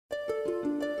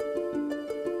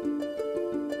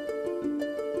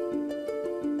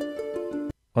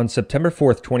On September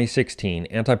 4th, 2016,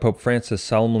 Anti-Pope Francis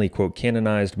solemnly, quote,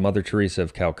 canonized Mother Teresa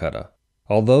of Calcutta.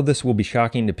 Although this will be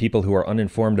shocking to people who are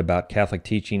uninformed about Catholic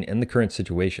teaching and the current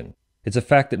situation, it's a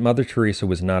fact that Mother Teresa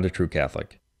was not a true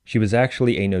Catholic. She was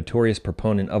actually a notorious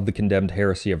proponent of the condemned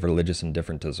heresy of religious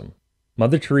indifferentism.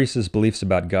 Mother Teresa's beliefs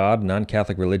about God,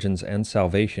 non-Catholic religions, and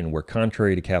salvation were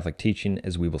contrary to Catholic teaching,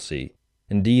 as we will see.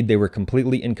 Indeed, they were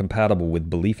completely incompatible with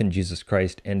belief in Jesus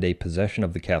Christ and a possession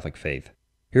of the Catholic faith.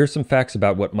 Here are some facts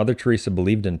about what Mother Teresa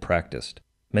believed and practiced.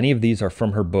 Many of these are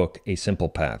from her book, A Simple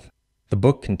Path. The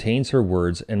book contains her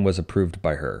words and was approved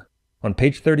by her. On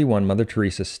page 31, Mother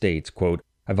Teresa states, quote,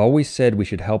 I've always said we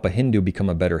should help a Hindu become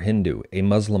a better Hindu, a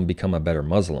Muslim become a better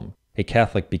Muslim, a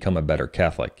Catholic become a better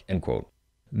Catholic, end quote.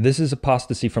 This is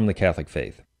apostasy from the Catholic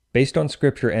faith. Based on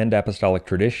scripture and apostolic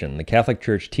tradition, the Catholic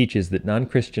Church teaches that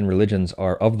non-Christian religions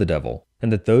are of the devil, and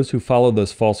that those who follow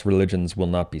those false religions will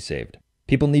not be saved.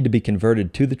 People need to be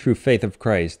converted to the true faith of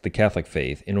Christ, the Catholic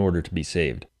faith, in order to be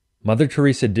saved. Mother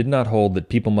Teresa did not hold that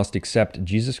people must accept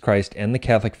Jesus Christ and the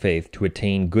Catholic faith to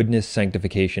attain goodness,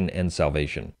 sanctification, and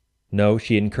salvation. No,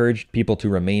 she encouraged people to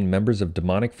remain members of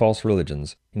demonic false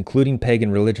religions, including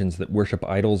pagan religions that worship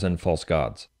idols and false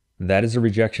gods. That is a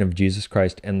rejection of Jesus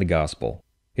Christ and the gospel.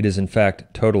 It is in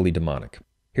fact totally demonic.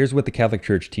 Here's what the Catholic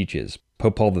Church teaches.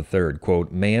 Pope Paul III,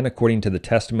 quote, Man, according to the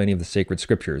testimony of the sacred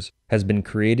scriptures, has been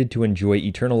created to enjoy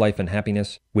eternal life and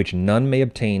happiness, which none may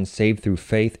obtain save through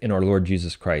faith in our Lord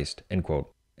Jesus Christ, end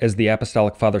quote. As the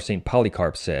Apostolic Father St.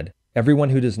 Polycarp said,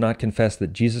 everyone who does not confess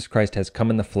that Jesus Christ has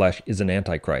come in the flesh is an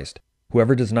antichrist.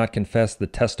 Whoever does not confess the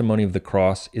testimony of the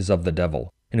cross is of the devil.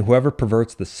 And whoever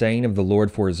perverts the saying of the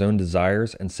Lord for his own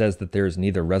desires and says that there is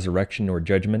neither resurrection nor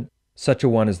judgment, such a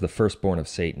one is the firstborn of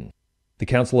Satan. The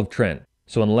Council of Trent,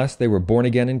 so unless they were born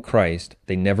again in Christ,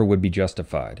 they never would be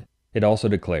justified. It also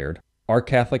declared, Our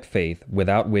Catholic faith,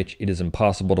 without which it is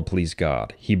impossible to please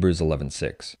God, Hebrews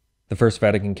 11:6. The First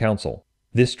Vatican Council,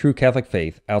 this true Catholic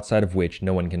faith, outside of which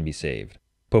no one can be saved.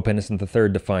 Pope Innocent III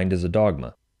defined as a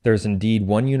dogma. There is indeed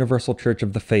one universal church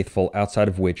of the faithful, outside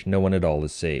of which no one at all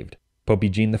is saved. Pope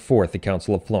Eugene IV, the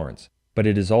Council of Florence. But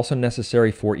it is also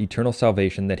necessary for eternal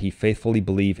salvation that he faithfully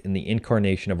believe in the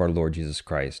incarnation of our Lord Jesus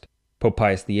Christ. Pope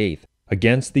Pius VIII.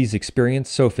 Against these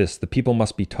experienced sophists, the people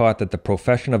must be taught that the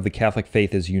profession of the Catholic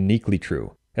faith is uniquely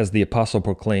true, as the Apostle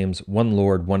proclaims, one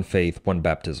Lord, one faith, one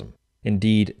baptism.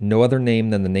 Indeed, no other name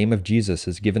than the name of Jesus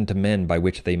is given to men by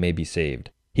which they may be saved.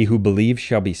 He who believes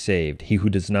shall be saved, he who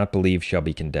does not believe shall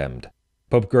be condemned.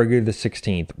 Pope Gregory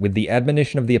XVI, with the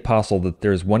admonition of the Apostle that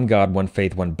there is one God, one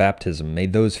faith, one baptism, may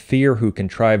those fear who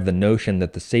contrive the notion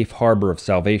that the safe harbor of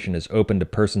salvation is open to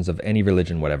persons of any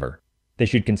religion whatever. They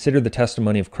should consider the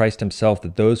testimony of Christ himself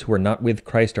that those who are not with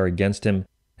Christ are against him,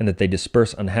 and that they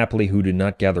disperse unhappily who do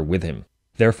not gather with him.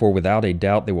 Therefore, without a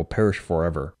doubt, they will perish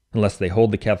forever, unless they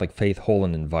hold the Catholic faith whole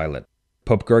and inviolate.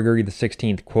 Pope Gregory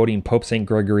XVI, quoting Pope St.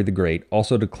 Gregory the Great,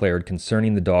 also declared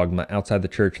concerning the dogma outside the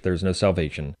Church there is no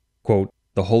salvation, quote,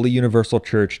 The Holy Universal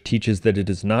Church teaches that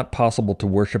it is not possible to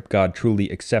worship God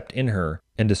truly except in her,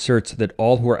 and asserts that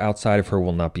all who are outside of her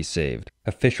will not be saved.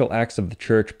 Official acts of the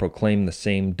Church proclaim the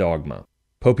same dogma.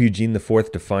 Pope Eugene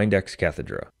IV defined ex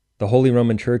cathedra. The Holy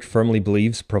Roman Church firmly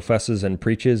believes, professes, and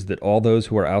preaches that all those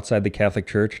who are outside the Catholic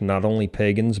Church, not only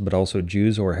pagans but also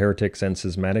Jews or heretics and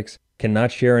schismatics,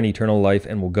 cannot share in eternal life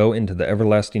and will go into the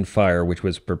everlasting fire which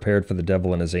was prepared for the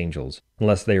devil and his angels,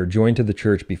 unless they are joined to the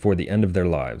Church before the end of their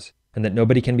lives, and that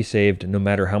nobody can be saved no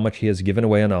matter how much he has given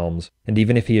away in alms, and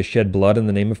even if he has shed blood in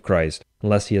the name of Christ,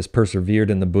 unless he has persevered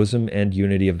in the bosom and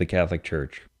unity of the Catholic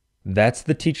Church. That's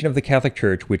the teaching of the Catholic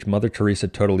Church which Mother Teresa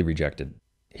totally rejected.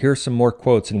 Here are some more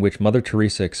quotes in which Mother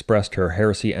Teresa expressed her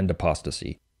heresy and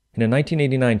apostasy. In a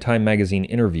 1989 Time magazine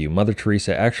interview, Mother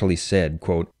Teresa actually said,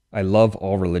 quote, I love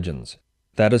all religions.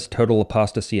 That is total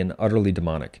apostasy and utterly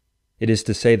demonic. It is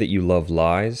to say that you love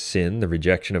lies, sin, the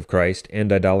rejection of Christ,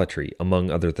 and idolatry, among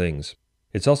other things.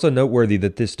 It's also noteworthy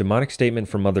that this demonic statement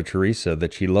from Mother Teresa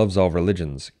that she loves all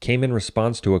religions came in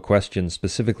response to a question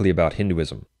specifically about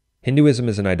Hinduism. Hinduism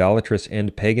is an idolatrous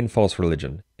and pagan false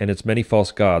religion, and its many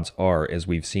false gods are, as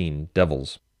we've seen,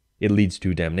 devils. It leads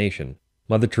to damnation.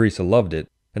 Mother Teresa loved it,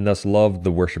 and thus loved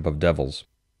the worship of devils.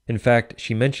 In fact,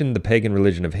 she mentioned the pagan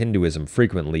religion of Hinduism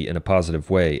frequently in a positive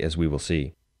way, as we will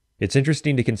see. It's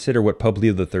interesting to consider what Pope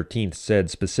Leo XIII said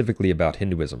specifically about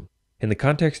Hinduism. In the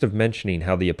context of mentioning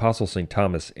how the Apostle St.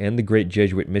 Thomas and the great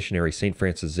Jesuit missionary St.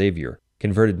 Francis Xavier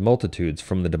converted multitudes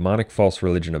from the demonic false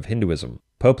religion of Hinduism,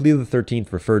 Pope Leo XIII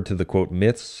referred to the, quote,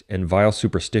 myths and vile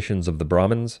superstitions of the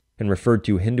Brahmins, and referred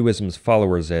to Hinduism's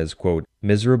followers as, quote,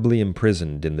 miserably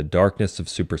imprisoned in the darkness of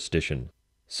superstition.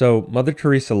 So, Mother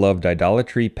Teresa loved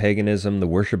idolatry, paganism, the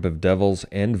worship of devils,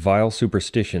 and vile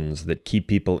superstitions that keep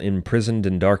people imprisoned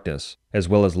in darkness, as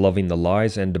well as loving the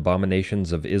lies and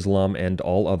abominations of Islam and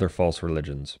all other false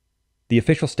religions. The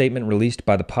official statement released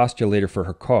by the postulator for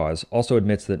her cause also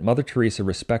admits that Mother Teresa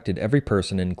respected every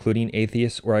person, including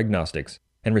atheists or agnostics,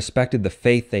 and respected the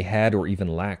faith they had or even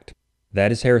lacked.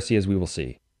 That is heresy, as we will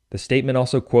see. The statement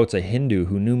also quotes a Hindu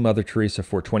who knew Mother Teresa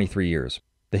for 23 years.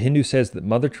 The Hindu says that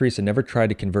Mother Teresa never tried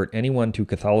to convert anyone to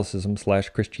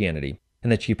Catholicism/Christianity,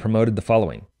 and that she promoted the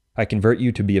following: I convert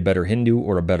you to be a better Hindu,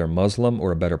 or a better Muslim,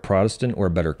 or a better Protestant, or a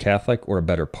better Catholic, or a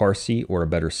better Parsi, or a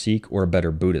better Sikh, or a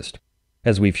better Buddhist.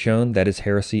 As we've shown, that is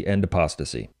heresy and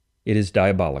apostasy. It is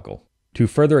diabolical. To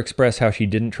further express how she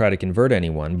didn't try to convert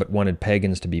anyone, but wanted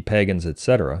pagans to be pagans,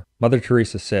 etc., Mother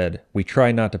Teresa said, "We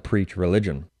try not to preach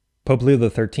religion." Pope Leo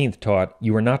XIII taught,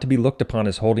 "You are not to be looked upon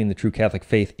as holding the true Catholic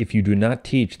faith if you do not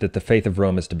teach that the faith of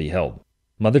Rome is to be held."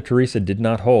 Mother Teresa did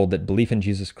not hold that belief in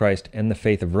Jesus Christ and the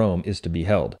faith of Rome is to be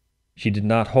held. She did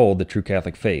not hold the true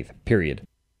Catholic faith, period.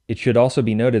 It should also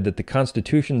be noted that the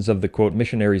constitutions of the, quote,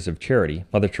 Missionaries of Charity,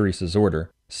 Mother Teresa's order,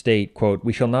 state, quote,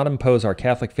 "We shall not impose our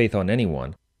Catholic faith on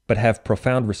anyone, but have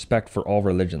profound respect for all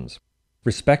religions."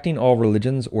 Respecting all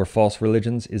religions or false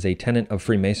religions is a tenet of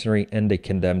Freemasonry and a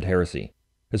condemned heresy.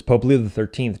 As Pope Leo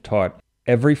XIII taught,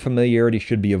 every familiarity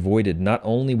should be avoided not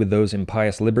only with those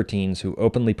impious libertines who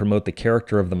openly promote the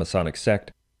character of the Masonic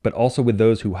sect, but also with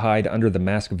those who hide under the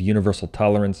mask of universal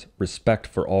tolerance, respect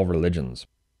for all religions.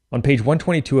 On page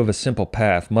 122 of A Simple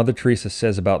Path, Mother Teresa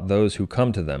says about those who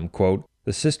come to them, quote,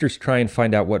 "The sisters try and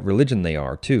find out what religion they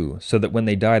are, too, so that when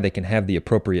they die they can have the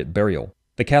appropriate burial.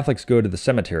 The Catholics go to the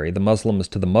cemetery, the Muslims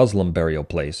to the Muslim burial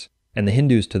place, and the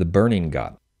Hindus to the burning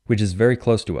ghat, which is very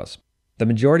close to us. The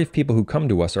majority of people who come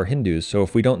to us are Hindus, so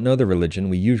if we don't know the religion,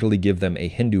 we usually give them a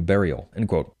Hindu burial." End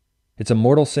quote. It's a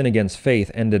mortal sin against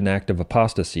faith and an act of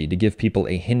apostasy to give people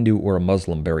a Hindu or a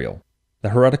Muslim burial. The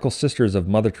heretical sisters of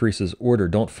Mother Teresa's order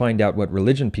don't find out what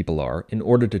religion people are in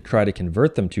order to try to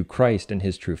convert them to Christ and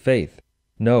his true faith.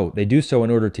 No, they do so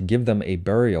in order to give them a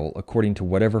burial according to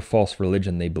whatever false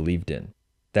religion they believed in.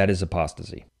 That is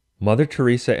apostasy. Mother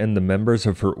Teresa and the members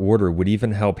of her order would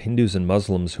even help Hindus and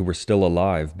Muslims who were still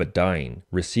alive but dying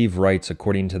receive rites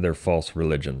according to their false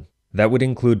religion. That would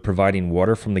include providing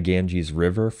water from the Ganges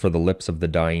River for the lips of the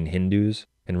dying Hindus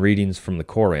and readings from the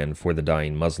Koran for the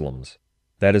dying Muslims.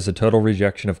 That is a total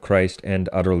rejection of Christ and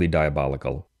utterly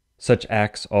diabolical. Such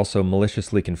acts also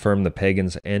maliciously confirm the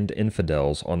pagans and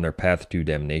infidels on their path to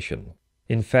damnation.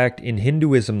 In fact, in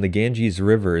Hinduism, the Ganges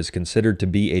River is considered to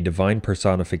be a divine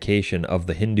personification of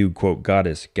the Hindu, quote,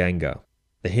 goddess Ganga.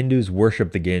 The Hindus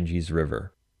worship the Ganges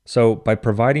River. So, by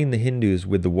providing the Hindus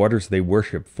with the waters they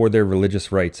worship for their religious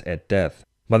rites at death,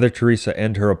 Mother Teresa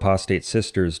and her apostate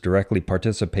sisters directly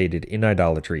participated in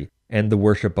idolatry and the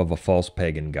worship of a false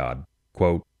pagan god.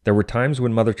 Quote, "There were times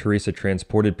when Mother Teresa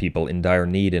transported people in dire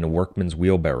need in a workman's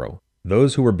wheelbarrow.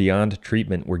 Those who were beyond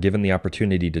treatment were given the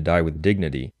opportunity to die with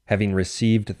dignity, having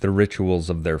received the rituals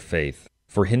of their faith.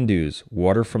 For Hindus,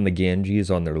 water from the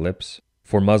Ganges on their lips.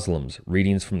 For Muslims,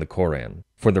 readings from the Koran.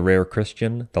 For the rare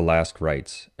Christian, the last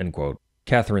rites." End quote.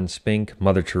 Catherine Spink,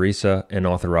 Mother Teresa, an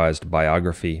authorized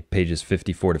biography, pages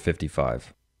 54 to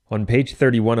 55. On page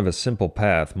 31 of A Simple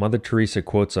Path, Mother Teresa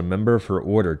quotes a member of her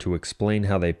order to explain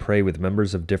how they pray with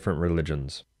members of different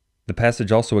religions. The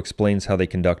passage also explains how they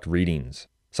conduct readings.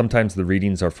 Sometimes the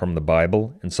readings are from the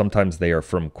Bible, and sometimes they are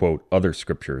from, quote, other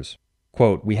scriptures.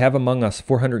 Quote, "We have among us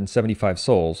 475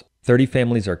 souls, 30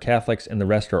 families are Catholics, and the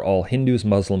rest are all Hindus,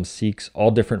 Muslims, Sikhs,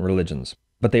 all different religions.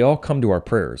 But they all come to our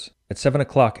prayers. At 7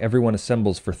 o'clock everyone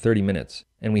assembles for 30 minutes,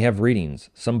 and we have readings,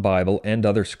 some Bible and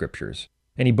other scriptures.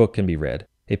 Any book can be read.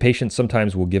 A patient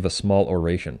sometimes will give a small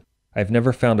oration. I have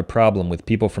never found a problem with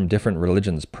people from different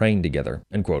religions praying together."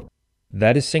 End quote.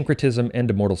 That is syncretism and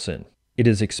a mortal sin. It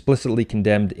is explicitly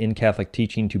condemned in Catholic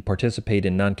teaching to participate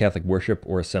in non-Catholic worship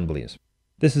or assemblies.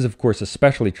 This is of course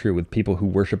especially true with people who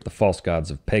worship the false gods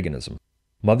of paganism.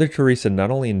 Mother Teresa not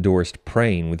only endorsed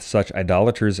praying with such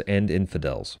idolaters and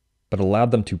infidels, but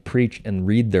allowed them to preach and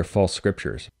read their false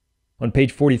scriptures. On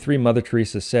page 43, Mother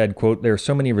Teresa said, quote, "There are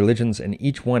so many religions and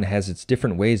each one has its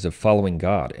different ways of following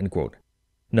God." End quote.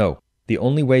 No, the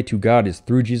only way to God is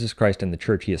through Jesus Christ and the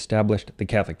church he established, the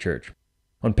Catholic Church.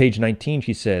 On page 19,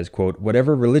 she says, quote,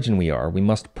 "Whatever religion we are, we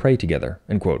must pray together."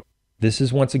 End quote. This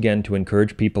is once again to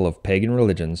encourage people of pagan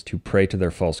religions to pray to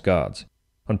their false gods.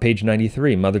 On page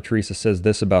 93, Mother Teresa says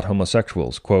this about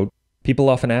homosexuals, quote, "People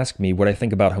often ask me what I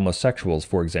think about homosexuals,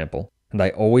 for example, and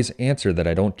I always answer that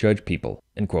I don't judge people."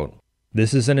 End quote.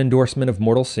 This is an endorsement of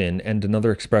mortal sin and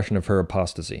another expression of her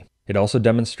apostasy. It also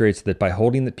demonstrates that by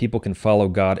holding that people can follow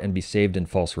God and be saved in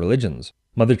false religions,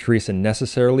 Mother Teresa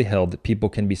necessarily held that people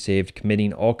can be saved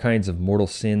committing all kinds of mortal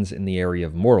sins in the area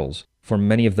of morals, for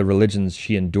many of the religions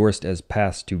she endorsed as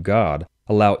paths to God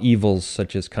allow evils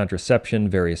such as contraception,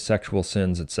 various sexual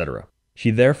sins, etc. She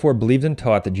therefore believed and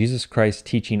taught that Jesus Christ's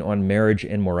teaching on marriage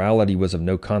and morality was of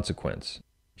no consequence.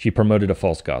 She promoted a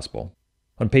false gospel.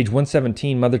 On page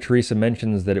 117, Mother Teresa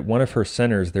mentions that at one of her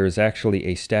centers there is actually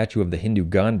a statue of the Hindu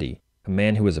Gandhi, a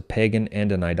man who was a pagan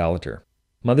and an idolater.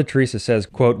 Mother Teresa says,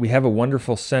 quote, "We have a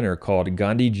wonderful center called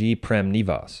Gandhiji Prem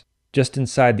Nivas. Just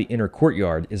inside the inner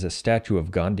courtyard is a statue of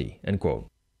Gandhi," end quote.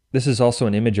 This is also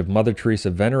an image of Mother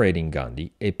Teresa venerating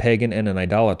Gandhi, a pagan and an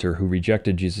idolater who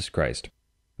rejected Jesus Christ.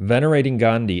 Venerating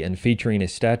Gandhi and featuring a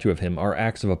statue of him are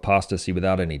acts of apostasy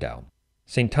without any doubt.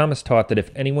 St. Thomas taught that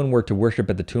if anyone were to worship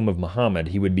at the tomb of Muhammad,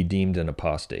 he would be deemed an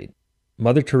apostate.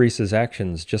 Mother Teresa's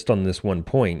actions just on this one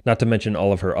point, not to mention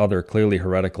all of her other clearly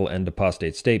heretical and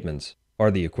apostate statements,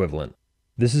 are the equivalent.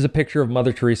 This is a picture of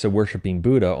Mother Teresa worshiping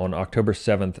Buddha on October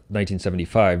 7,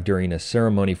 1975, during a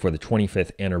ceremony for the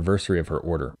 25th anniversary of her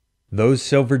order. Those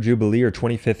Silver Jubilee or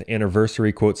 25th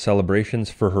anniversary, quote, celebrations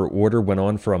for her order went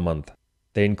on for a month.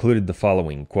 They included the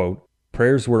following, quote,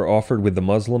 "Prayers were offered with the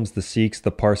Muslims, the Sikhs,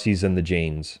 the Parsis, and the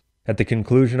Jains. At the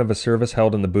conclusion of a service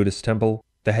held in the Buddhist temple,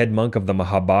 the head monk of the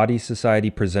Mahabodhi Society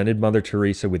presented Mother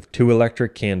Teresa with 2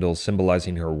 electric candles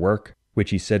symbolizing her work, which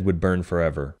he said would burn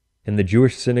forever. In the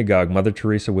Jewish synagogue, Mother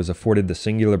Teresa was afforded the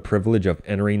singular privilege of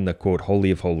entering the, quote,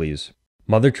 Holy of Holies.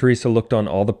 Mother Teresa looked on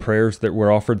all the prayers that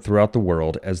were offered throughout the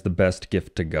world as the best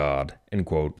gift to God," end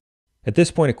quote. At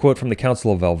this point, a quote from the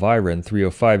Council of Elvira in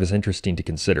 305 is interesting to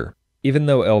consider. Even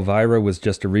though Elvira was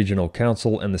just a regional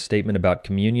council and the statement about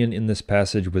communion in this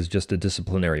passage was just a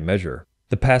disciplinary measure,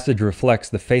 the passage reflects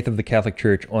the faith of the Catholic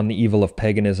Church on the evil of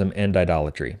paganism and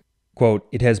idolatry. Quote,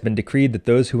 "It has been decreed that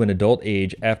those who in adult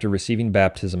age after receiving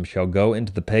baptism shall go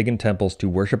into the pagan temples to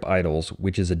worship idols,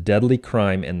 which is a deadly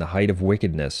crime and the height of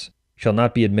wickedness, shall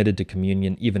not be admitted to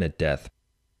communion even at death."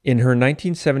 In her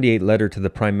 1978 letter to the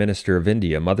Prime Minister of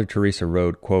India, Mother Teresa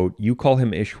wrote, quote, "You call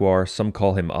him Ishwar, some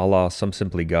call him Allah, some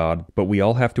simply God, but we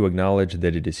all have to acknowledge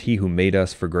that it is He who made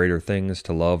us for greater things,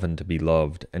 to love and to be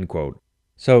loved," end quote.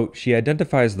 So she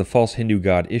identifies the false Hindu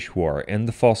god Ishwar and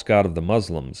the false god of the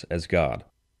Muslims as God.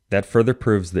 That further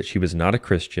proves that she was not a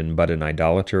Christian, but an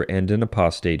idolater and an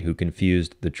apostate who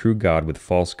confused the true God with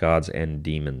false gods and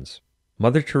demons.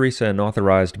 Mother Teresa, in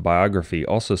authorized biography,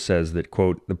 also says that,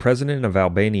 quote, "The president of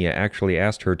Albania actually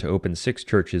asked her to open 6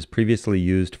 churches previously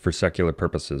used for secular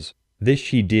purposes. This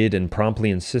she did and promptly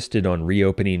insisted on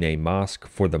reopening a mosque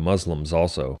for the Muslims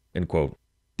also," end quote.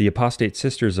 The apostate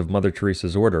sisters of Mother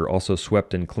Teresa's order also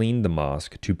swept and cleaned the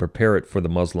mosque to prepare it for the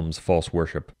Muslims' false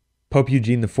worship. Pope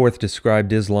Eugene IV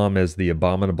described Islam as the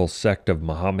abominable sect of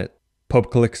Muhammad. Pope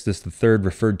Calixtus III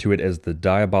referred to it as the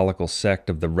diabolical sect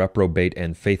of the reprobate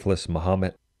and faithless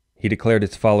Muhammad. He declared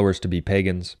its followers to be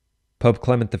pagans. Pope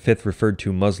Clement V referred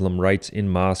to Muslim rites in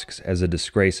mosques as a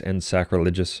disgrace and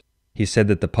sacrilegious. He said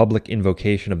that the public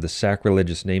invocation of the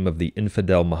sacrilegious name of the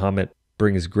infidel Muhammad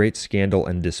brings great scandal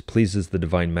and displeases the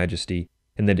Divine Majesty,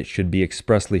 and that it should be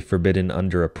expressly forbidden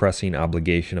under a pressing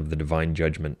obligation of the divine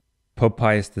judgment. Pope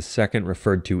Pius II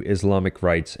referred to Islamic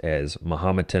rites as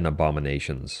Mahometan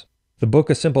abominations. The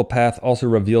book A Simple Path also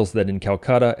reveals that in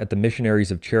Calcutta, at the Missionaries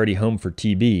of Charity Home for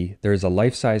TB, there is a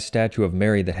life-size statue of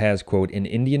Mary that has, quote, "an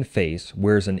Indian face,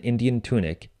 wears an Indian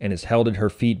tunic, and is held at her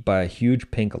feet by a huge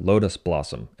pink lotus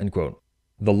blossom," end quote.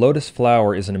 The lotus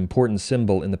flower is an important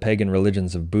symbol in the pagan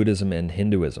religions of Buddhism and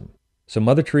Hinduism. So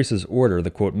Mother Teresa's order, the,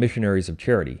 quote, Missionaries of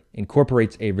Charity,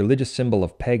 incorporates a religious symbol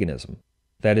of paganism,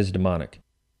 that is demonic.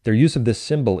 Their use of this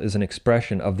symbol is an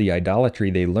expression of the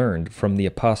idolatry they learned from the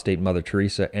apostate Mother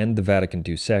Teresa and the Vatican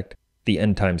II sect, the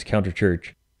end times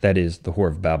counterchurch, that is, the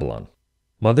Whore of Babylon.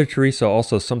 Mother Teresa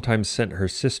also sometimes sent her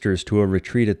sisters to a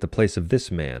retreat at the place of this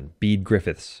man, Bede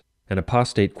Griffiths, an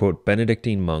apostate, quote,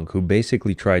 Benedictine monk who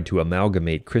basically tried to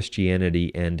amalgamate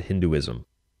Christianity and Hinduism.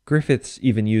 Griffiths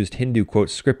even used Hindu,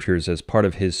 quote, scriptures as part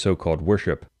of his so-called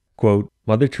worship. Quote,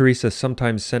 "Mother Teresa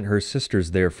sometimes sent her sisters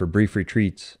there for brief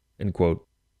retreats," end quote.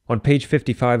 On page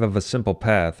 55 of A Simple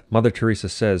Path, Mother Teresa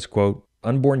says, quote,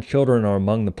 "Unborn children are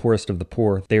among the poorest of the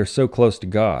poor. They are so close to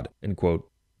God," end quote.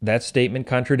 That statement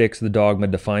contradicts the dogma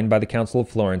defined by the Council of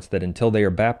Florence that until they are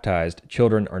baptized,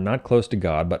 children are not close to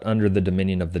God but under the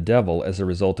dominion of the devil as a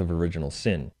result of original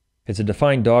sin. It's a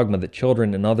defined dogma that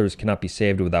children and others cannot be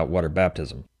saved without water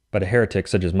baptism, but a heretic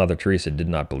such as Mother Teresa did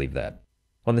not believe that.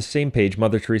 On the same page,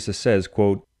 Mother Teresa says,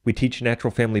 quote, "We teach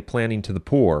natural family planning to the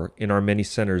poor in our many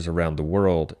centers around the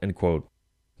world," end quote.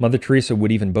 Mother Teresa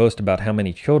would even boast about how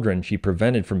many children she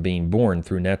prevented from being born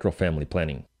through natural family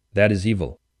planning. That is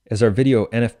evil. As our video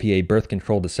NFPA Birth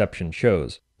Control Deception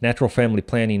shows, natural family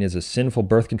planning is a sinful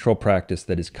birth control practice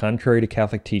that is contrary to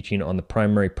Catholic teaching on the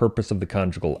primary purpose of the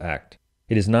conjugal act.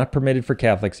 It is not permitted for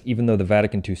Catholics, even though the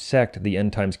Vatican II sect, the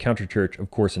End Times Counterchurch, of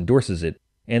course endorses it,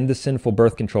 and the sinful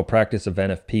birth control practice of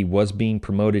NFP was being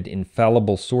promoted in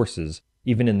fallible sources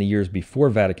even in the years before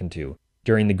Vatican II,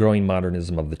 during the growing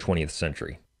modernism of the 20th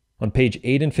century. On page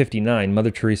 8 and 59,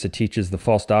 Mother Teresa teaches the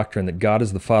false doctrine that God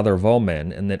is the Father of all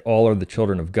men and that all are the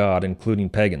children of God, including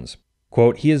pagans.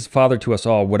 Quote, "He is Father to us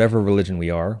all, whatever religion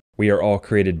we are. We are all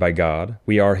created by God.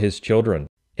 We are His children.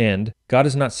 And God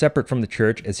is not separate from the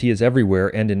Church, as He is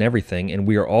everywhere and in everything, and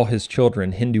we are all His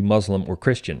children, Hindu, Muslim, or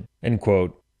Christian." End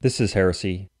quote. This is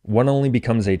heresy. One only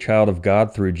becomes a child of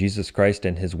God through Jesus Christ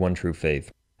and His one true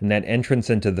faith. And that entrance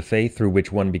into the faith through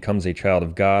which one becomes a child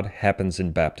of God happens in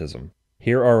baptism.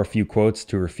 Here are a few quotes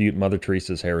to refute Mother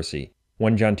Teresa's heresy.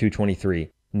 1 John 2:23,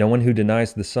 "No one who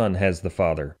denies the Son has the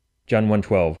Father." John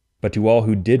 1:12, "But to all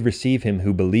who did receive Him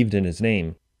who believed in His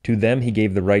name, to them He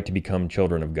gave the right to become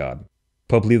children of God."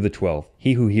 Pope Leo XII,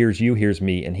 "He who hears you hears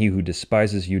me, and he who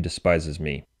despises you despises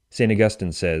me." St.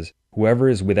 Augustine says, "Whoever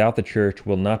is without the Church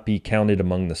will not be counted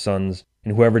among the sons,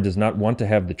 and whoever does not want to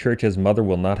have the Church as mother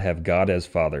will not have God as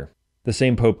Father." The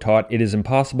same Pope taught, "It is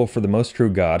impossible for the most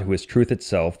true God, who is truth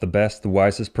itself, the best, the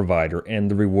wisest provider, and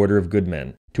the rewarder of good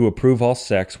men, to approve all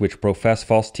sects which profess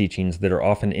false teachings that are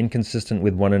often inconsistent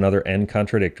with one another and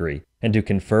contradictory, and to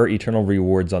confer eternal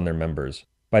rewards on their members.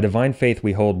 By divine faith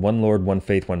we hold one Lord, one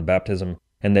faith, one baptism,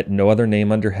 and that no other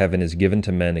name under heaven is given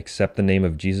to men except the name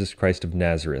of Jesus Christ of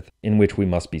Nazareth, in which we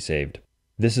must be saved.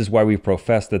 This is why we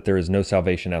profess that there is no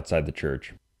salvation outside the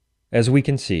Church." As we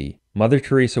can see, Mother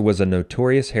Teresa was a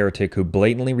notorious heretic who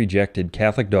blatantly rejected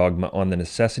Catholic dogma on the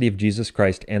necessity of Jesus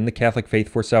Christ and the Catholic faith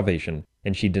for salvation,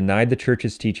 and she denied the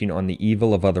Church's teaching on the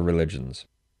evil of other religions.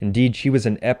 Indeed, she was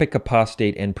an epic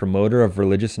apostate and promoter of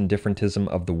religious indifferentism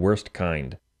of the worst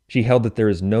kind. She held that there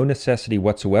is no necessity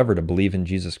whatsoever to believe in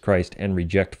Jesus Christ and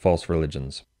reject false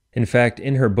religions. In fact,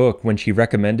 in her book, when she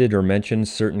recommended or mentioned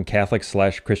certain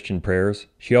Catholic/Christian prayers,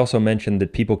 she also mentioned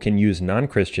that people can use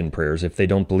non-Christian prayers if they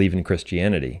don't believe in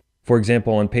Christianity. For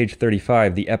example, on page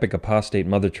 35, the epic apostate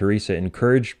Mother Teresa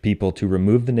encouraged people to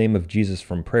remove the name of Jesus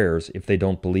from prayers if they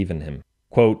don't believe in Him.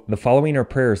 Quote, "The following are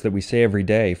prayers that we say every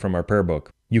day from our prayer book.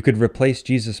 You could replace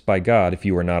Jesus by God if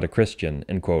you are not a Christian."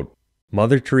 End quote.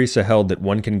 Mother Teresa held that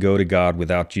one can go to God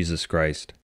without Jesus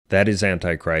Christ. That is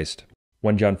Antichrist.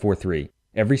 1 John 4:3.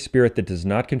 "Every spirit that does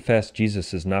not confess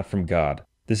Jesus is not from God.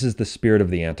 This is the spirit of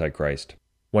the Antichrist."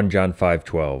 1 John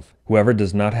 5:12. "Whoever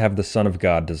does not have the Son of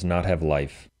God does not have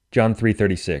life." John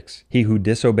 3:36. "He who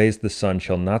disobeys the Son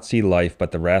shall not see life,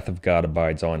 but the wrath of God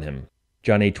abides on him."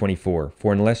 John 8:24.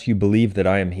 "For unless you believe that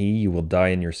I am He, you will die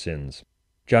in your sins."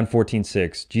 John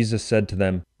 14:6. Jesus said to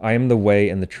them, "I am the way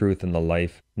and the truth and the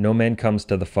life. No man comes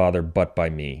to the Father but by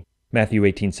me." Matthew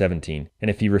 18:17. "And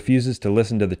if he refuses to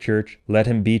listen to the Church, let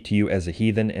him be to you as a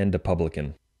heathen and a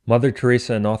publican." Mother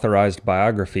Teresa, an authorized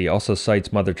biography, also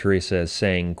cites Mother Teresa as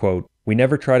saying, quote, "We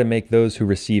never try to make those who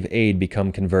receive aid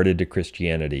become converted to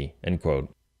Christianity." End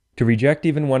quote. To reject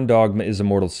even one dogma is a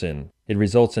mortal sin. It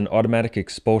results in automatic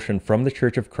expulsion from the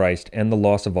Church of Christ and the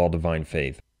loss of all divine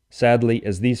faith. Sadly,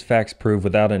 as these facts prove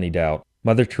without any doubt,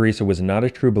 Mother Teresa was not a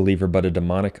true believer but a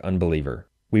demonic unbeliever.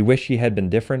 We wish she had been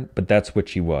different, but that's what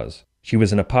she was. She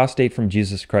was an apostate from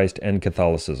Jesus Christ and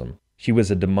Catholicism. She was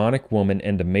a demonic woman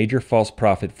and a major false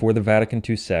prophet for the Vatican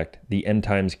II sect, the End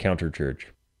Times Counterchurch.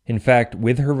 In fact,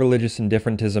 with her religious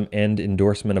indifferentism and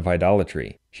endorsement of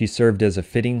idolatry, she served as a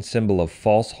fitting symbol of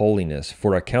false holiness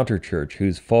for a counterchurch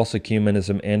whose false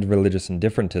ecumenism and religious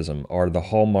indifferentism are the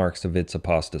hallmarks of its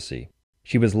apostasy.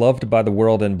 She was loved by the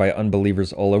world and by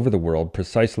unbelievers all over the world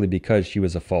precisely because she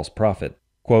was a false prophet.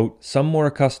 Quote, "Some more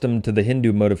accustomed to the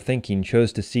Hindu mode of thinking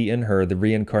chose to see in her the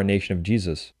reincarnation of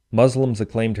Jesus. Muslims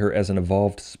acclaimed her as an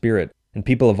evolved spirit, and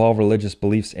people of all religious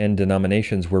beliefs and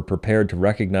denominations were prepared to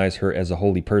recognize her as a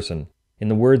holy person. In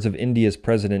the words of India's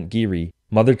President Giri,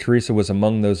 Mother Teresa was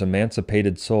among those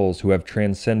emancipated souls who have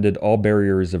transcended all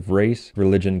barriers of race,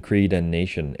 religion, creed, and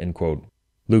nation." End quote.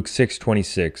 Luke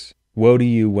 6:26. "Woe to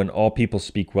you when all people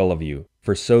speak well of you,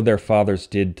 for so their fathers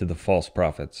did to the false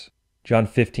prophets." John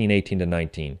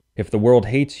 15:18-19. "If the world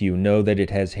hates you, know that it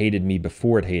has hated me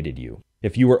before it hated you.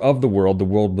 If you were of the world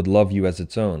would love you as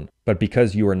its own. But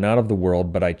because you are not of the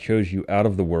world, but I chose you out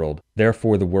of the world,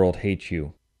 therefore the world hates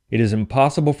you." It is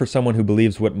impossible for someone who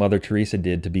believes what Mother Teresa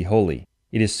did to be holy.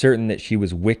 It is certain that she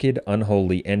was wicked,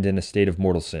 unholy, and in a state of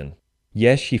mortal sin.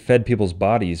 Yes, she fed people's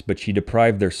bodies, but she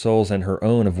deprived their souls and her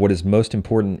own of what is most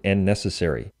important and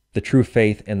necessary, the true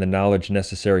faith and the knowledge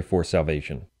necessary for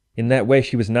salvation. In that way,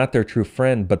 she was not their true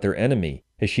friend, but their enemy,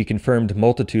 as she confirmed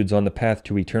multitudes on the path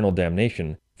to eternal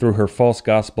damnation through her false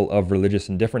gospel of religious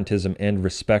indifferentism and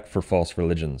respect for false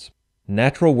religions.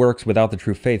 Natural works without the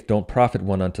true faith don't profit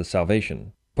one unto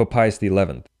salvation. Pope Pius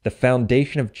XI. The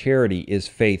foundation of charity is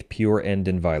faith pure and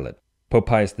inviolate. Pope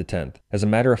Pius X. As a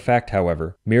matter of fact,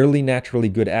 however, merely naturally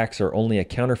good acts are only a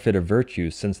counterfeit of virtue,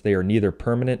 since they are neither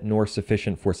permanent nor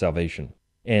sufficient for salvation.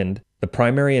 And the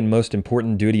primary and most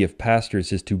important duty of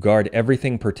pastors is to guard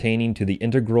everything pertaining to the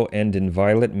integral and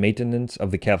inviolate maintenance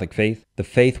of the Catholic faith, the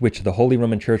faith which the Holy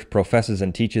Roman Church professes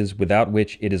and teaches, without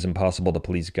which it is impossible to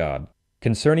please God.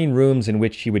 Concerning rooms in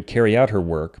which she would carry out her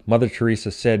work, Mother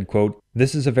Teresa said, quote,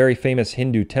 "This is a very famous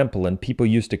Hindu temple, and people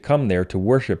used to come there to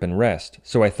worship and rest,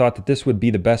 so I thought that this would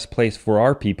be the best place for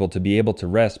our people to be able to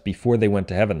rest before they went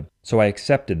to heaven, so I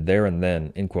accepted there and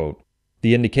then," end quote.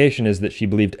 The indication is that she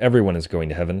believed everyone is going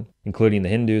to heaven, including the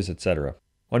Hindus, etc.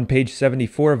 On page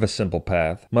 74 of A Simple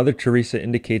Path, Mother Teresa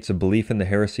indicates a belief in the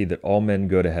heresy that all men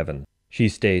go to heaven. She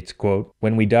states, quote,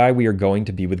 "When we die, we are going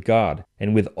to be with God,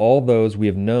 and with all those we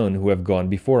have known who have gone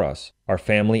before us. Our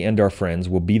family and our friends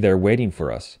will be there waiting for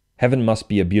us. Heaven must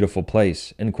be a beautiful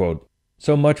place," end quote.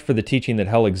 So much for the teaching that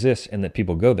hell exists and that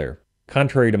people go there.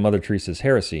 Contrary to Mother Teresa's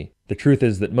heresy, the truth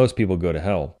is that most people go to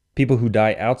hell. People who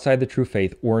die outside the true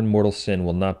faith or in mortal sin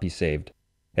will not be saved.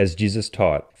 As Jesus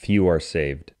taught, few are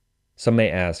saved. Some may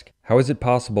ask, how is it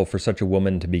possible for such a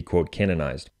woman to be, quote,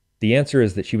 canonized? The answer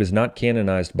is that she was not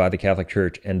canonized by the Catholic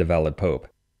Church and a valid pope.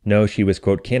 No, she was,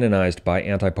 quote, canonized by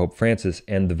anti-Pope Francis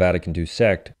and the Vatican II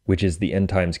sect, which is the end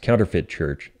times counterfeit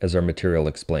church, as our material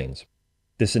explains.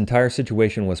 This entire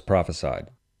situation was prophesied.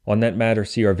 On that matter,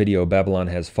 see our video, Babylon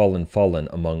Has Fallen,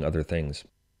 among other things.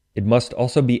 It must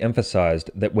also be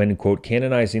emphasized that when, quote,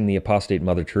 canonizing the apostate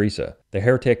Mother Teresa, the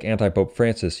heretic anti-Pope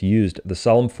Francis used the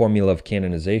solemn formula of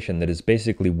canonization that is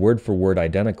basically word-for-word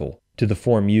identical to the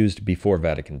form used before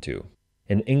Vatican II.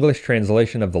 An English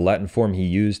translation of the Latin form he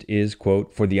used is,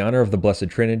 quote, "For the honor of the Blessed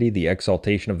Trinity, the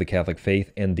exaltation of the Catholic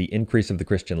faith, and the increase of the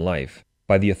Christian life,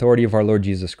 by the authority of our Lord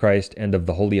Jesus Christ and of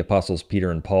the holy apostles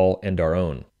Peter and Paul and our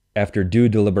own. After due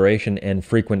deliberation and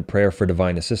frequent prayer for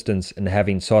divine assistance, and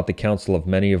having sought the counsel of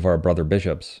many of our brother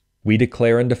bishops, we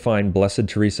declare and define Blessed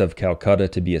Teresa of Calcutta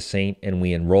to be a saint, and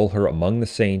we enroll her among the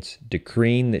saints,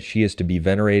 decreeing that she is to be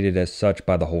venerated as such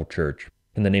by the whole Church,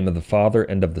 in the name of the Father,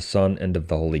 and of the Son, and of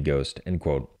the Holy Ghost," end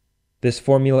quote. This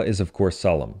formula is of course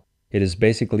solemn. It is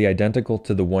basically identical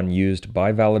to the one used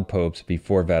by valid popes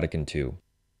before Vatican II.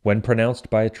 When pronounced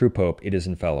by a true pope, it is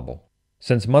infallible.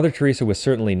 Since Mother Teresa was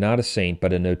certainly not a saint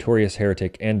but a notorious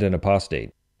heretic and an apostate,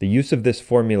 the use of this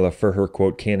formula for her,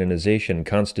 quote, canonization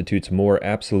constitutes more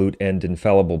absolute and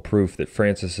infallible proof that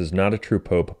Francis is not a true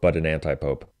pope but an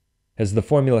anti-pope. As the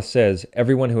formula says,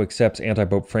 everyone who accepts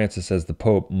anti-Pope Francis as the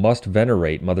pope must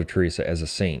venerate Mother Teresa as a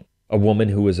saint, a woman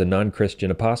who is a non-Christian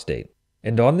apostate.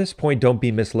 And on this point, don't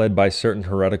be misled by certain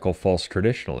heretical false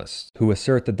traditionalists who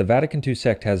assert that the Vatican II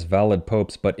sect has valid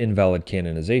popes but invalid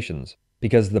canonizations,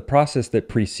 because the process that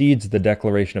precedes the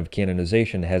declaration of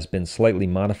canonization has been slightly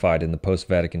modified in the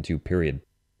post-Vatican II period.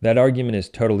 That argument is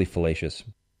totally fallacious.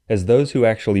 As those who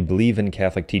actually believe in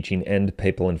Catholic teaching and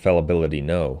papal infallibility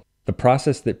know, the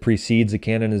process that precedes a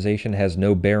canonization has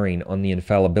no bearing on the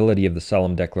infallibility of the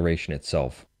solemn declaration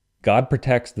itself. God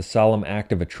protects the solemn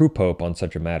act of a true pope on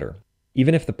such a matter.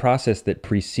 Even if the process that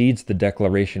precedes the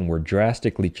declaration were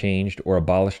drastically changed or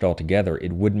abolished altogether,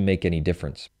 it wouldn't make any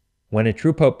difference. When a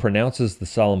true pope pronounces the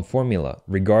solemn formula,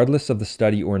 regardless of the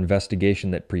study or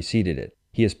investigation that preceded it,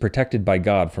 he is protected by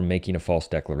God from making a false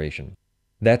declaration.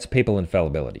 That's papal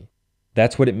infallibility.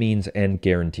 That's what it means and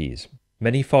guarantees.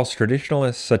 Many false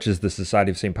traditionalists, such as the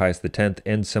Society of St. Pius X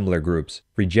and similar groups,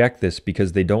 reject this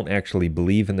because they don't actually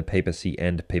believe in the papacy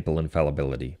and papal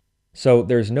infallibility. So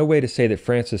there's no way to say that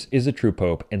Francis is a true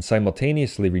pope and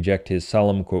simultaneously reject his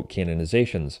solemn, quote,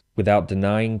 canonizations without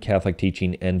denying Catholic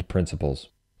teaching and principles.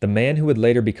 The man who would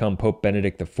later become Pope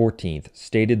Benedict XIV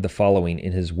stated the following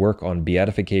in his work on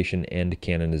beatification and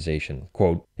canonization,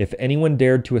 quote, "If anyone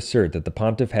dared to assert that the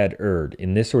pontiff had erred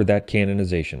in this or that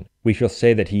canonization, we shall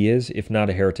say that he is, if not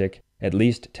a heretic, at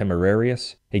least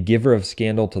temerarious, a giver of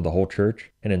scandal to the whole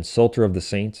Church, an insulter of the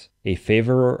saints, a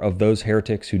favorer of those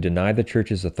heretics who deny the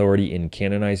Church's authority in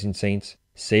canonizing saints,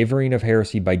 savoring of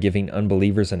heresy by giving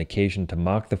unbelievers an occasion to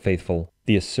mock the faithful,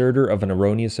 the asserter of an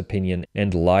erroneous opinion,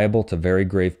 and liable to very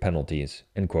grave penalties,"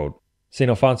 end quote. St.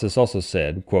 Alphonsus also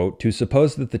said, quote, "To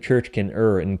suppose that the Church can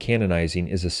err in canonizing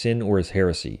is a sin or is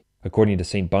heresy. according to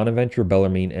St. Bonaventure,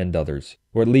 Bellarmine, and others,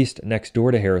 or at least next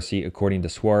door to heresy, according to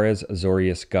Suarez,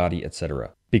 Azorius, Gotti,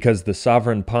 etc. Because the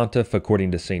sovereign pontiff,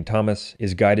 according to St. Thomas,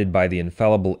 is guided by the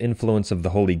infallible influence of the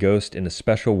Holy Ghost in a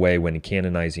special way when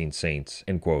canonizing saints."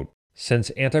 End quote.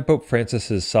 Since Antipope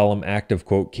Francis's solemn act of,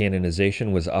 quote,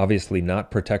 canonization was obviously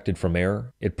not protected from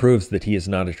error, it proves that he is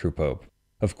not a true pope.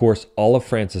 Of course, all of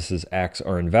Francis's acts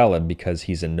are invalid because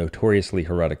he's a notoriously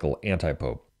heretical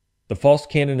antipope. The false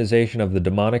canonization of the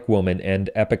demonic woman and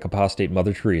epic apostate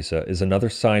Mother Teresa is another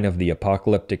sign of the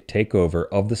apocalyptic takeover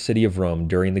of the city of Rome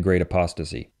during the Great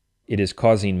Apostasy. It is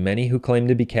causing many who claim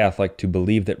to be Catholic to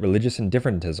believe that religious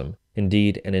indifferentism,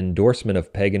 indeed an endorsement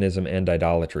of paganism and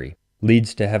idolatry,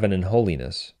 leads to heaven and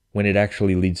holiness, when it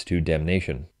actually leads to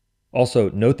damnation.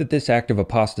 Also, note that this act of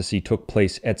apostasy took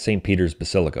place at St. Peter's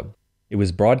Basilica. It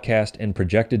was broadcast and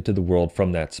projected to the world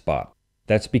from that spot.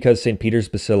 That's because St. Peter's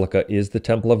Basilica is the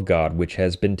temple of God which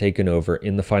has been taken over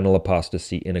in the final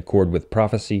apostasy in accord with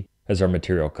prophecy, as our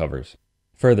material covers.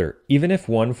 Further, even if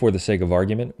one, for the sake of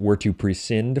argument, were to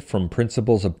prescind from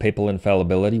principles of papal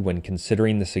infallibility when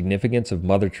considering the significance of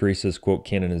Mother Teresa's, quote,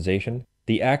 canonization,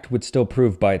 the act would still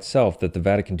prove by itself that the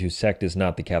Vatican II sect is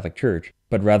not the Catholic Church,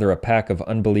 but rather a pack of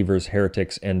unbelievers,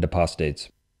 heretics, and apostates.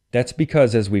 That's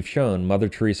because, as we've shown, Mother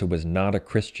Teresa was not a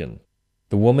Christian.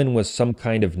 The woman was some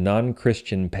kind of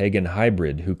non-Christian pagan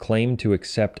hybrid who claimed to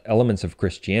accept elements of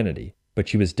Christianity, but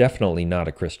she was definitely not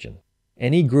a Christian.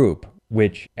 Any group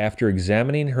which, after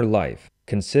examining her life,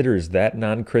 considers that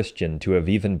non-Christian to have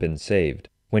even been saved,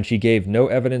 when she gave no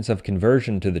evidence of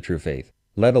conversion to the true faith,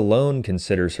 let alone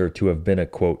considers her to have been a,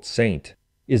 quote, saint,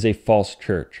 is a false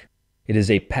church. It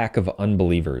is a pack of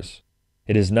unbelievers.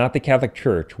 It is not the Catholic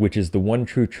Church, which is the one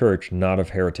true church not of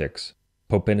heretics.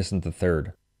 Pope Innocent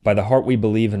III. By the heart we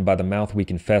believe and by the mouth we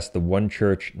confess the one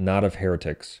church not of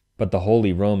heretics, but the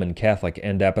Holy Roman Catholic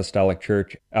and Apostolic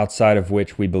Church, outside of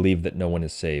which we believe that no one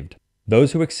is saved.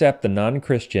 Those who accept the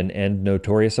non-Christian and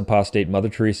notorious apostate Mother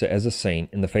Teresa as a saint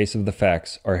in the face of the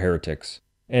facts are heretics.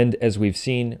 And, as we've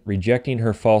seen, rejecting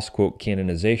her false, quote,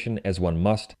 canonization as one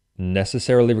must,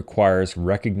 necessarily requires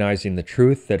recognizing the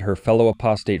truth that her fellow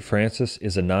apostate Francis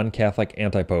is a non-Catholic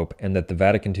antipope and that the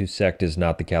Vatican II sect is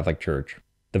not the Catholic Church.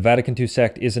 The Vatican II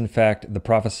sect is in fact the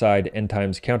prophesied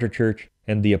end-times counterchurch,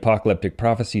 and the apocalyptic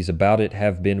prophecies about it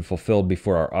have been fulfilled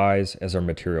before our eyes, as our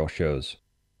material shows.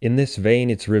 In this vein,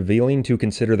 it's revealing to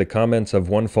consider the comments of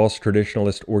one false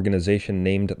traditionalist organization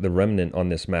named The Remnant on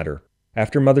this matter.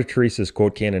 After Mother Teresa's,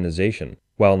 quote, canonization,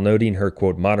 while noting her,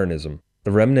 quote, modernism,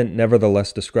 The Remnant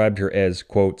nevertheless described her as,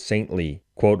 quote, saintly,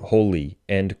 quote, holy,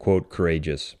 and, quote,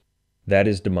 courageous. That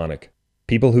is demonic.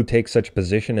 People who take such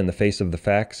position in the face of the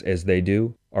facts as they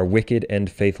do are wicked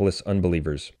and faithless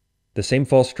unbelievers. The same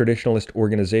false traditionalist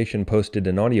organization posted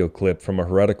an audio clip from a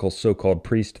heretical so-called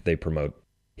priest they promote.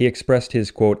 He expressed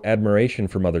his, quote, admiration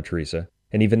for Mother Teresa,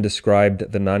 and even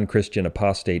described the non-Christian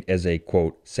apostate as a,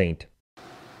 quote, saint.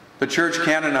 The Church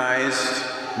canonized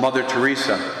Mother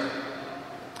Teresa,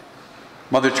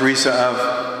 Mother Teresa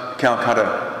of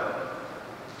Calcutta.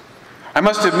 I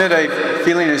must admit I'm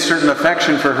feeling a certain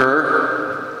affection for her,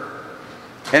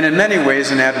 and in many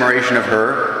ways an admiration of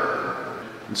her.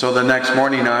 And so the next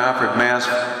morning I offered Mass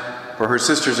for her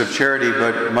Sisters of Charity,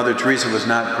 but Mother Teresa was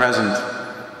not present.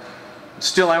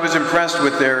 Still, I was impressed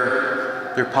with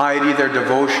their piety, their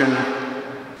devotion.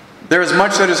 There is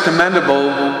much that is commendable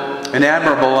and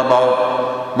admirable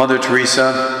about Mother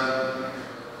Teresa,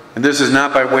 and this is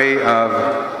not by way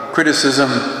of criticism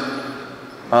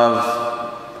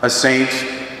of a saint.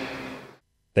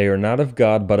 They are not of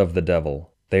God but of the devil.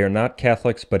 They are not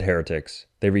Catholics but heretics.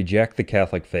 They reject the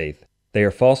Catholic faith. They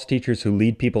are false teachers who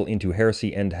lead people into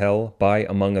heresy and hell by,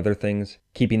 among other things,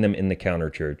 keeping them in the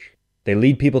counter-church. They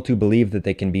lead people to believe that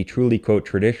they can be truly, quote,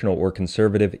 traditional or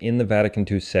conservative in the Vatican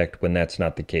II sect when that's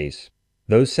not the case.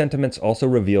 Those sentiments also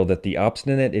reveal that the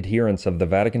obstinate adherents of the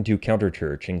Vatican II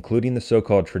counterchurch, including the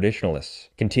so-called traditionalists,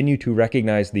 continue to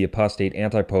recognize the apostate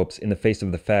antipopes in the face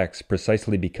of the facts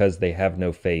precisely because they have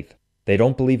no faith. They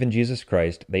don't believe in Jesus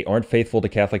Christ, they aren't faithful to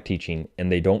Catholic teaching,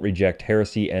 and they don't reject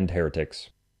heresy and heretics.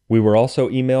 We were also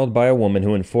emailed by a woman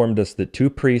who informed us that 2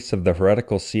 priests of the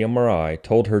heretical CMRI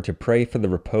told her to pray for the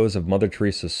repose of Mother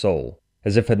Teresa's soul,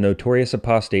 as if a notorious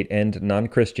apostate and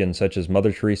non-Christian such as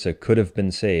Mother Teresa could have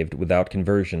been saved without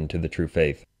conversion to the true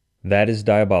faith. That is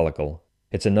diabolical.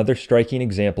 It's another striking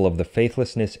example of the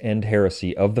faithlessness and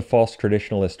heresy of the false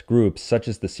traditionalist groups such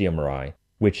as the CMRI,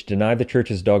 which deny the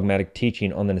Church's dogmatic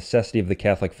teaching on the necessity of the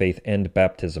Catholic faith and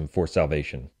baptism for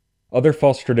salvation. Other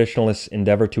false traditionalists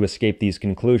endeavor to escape these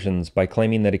conclusions by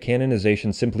claiming that a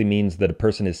canonization simply means that a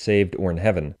person is saved or in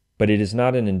heaven, but it is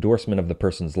not an endorsement of the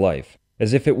person's life,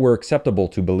 as if it were acceptable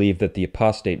to believe that the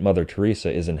apostate Mother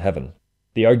Teresa is in heaven.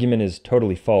 The argument is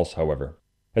totally false, however.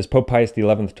 As Pope Pius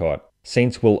XI taught,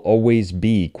 saints will always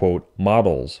be, quote,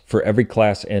 models for every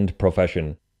class and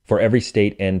profession, for every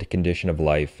state and condition of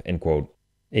life, end quote.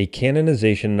 A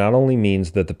canonization not only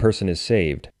means that the person is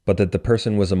saved, but that the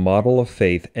person was a model of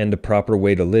faith and a proper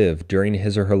way to live during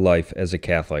his or her life as a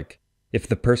Catholic. If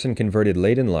the person converted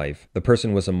late in life, the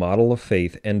person was a model of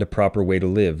faith and a proper way to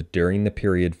live during the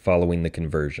period following the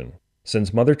conversion.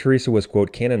 Since Mother Teresa was,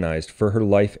 quote, canonized for her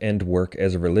life and work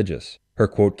as a religious, her,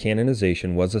 quote,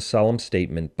 canonization was a solemn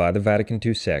statement by the Vatican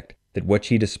II sect that what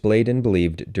she displayed and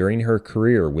believed during her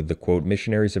career with the, quote,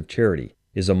 missionaries of charity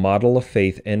is a model of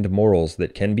faith and morals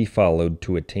that can be followed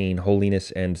to attain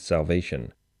holiness and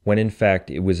salvation, when in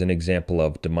fact it was an example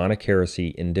of demonic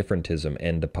heresy, indifferentism,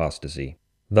 and apostasy.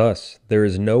 Thus, there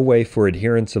is no way for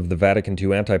adherents of the Vatican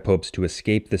II antipopes to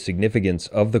escape the significance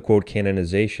of the, quote,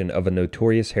 canonization of a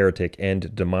notorious heretic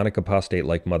and demonic apostate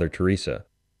like Mother Teresa.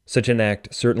 Such an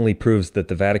act certainly proves that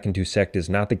the Vatican II sect is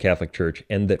not the Catholic Church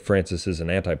and that Francis is an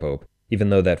antipope, even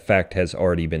though that fact has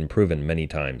already been proven many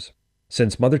times.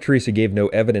 Since Mother Teresa gave no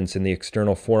evidence in the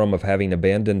external forum of having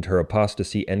abandoned her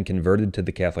apostasy and converted to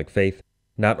the Catholic faith,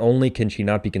 not only can she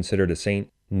not be considered a saint,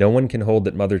 no one can hold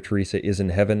that Mother Teresa is in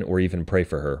heaven or even pray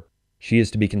for her. She is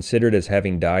to be considered as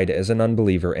having died as an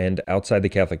unbeliever and outside the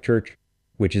Catholic Church,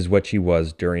 which is what she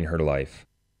was during her life.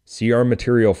 See our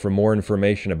material for more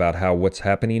information about how what's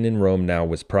happening in Rome now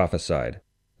was prophesied.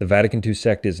 The Vatican II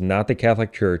sect is not the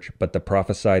Catholic Church, but the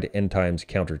prophesied end times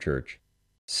counterchurch.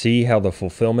 See how the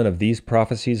fulfillment of these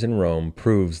prophecies in Rome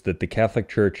proves that the Catholic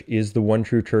Church is the one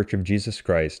true Church of Jesus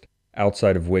Christ,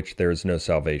 outside of which there is no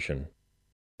salvation.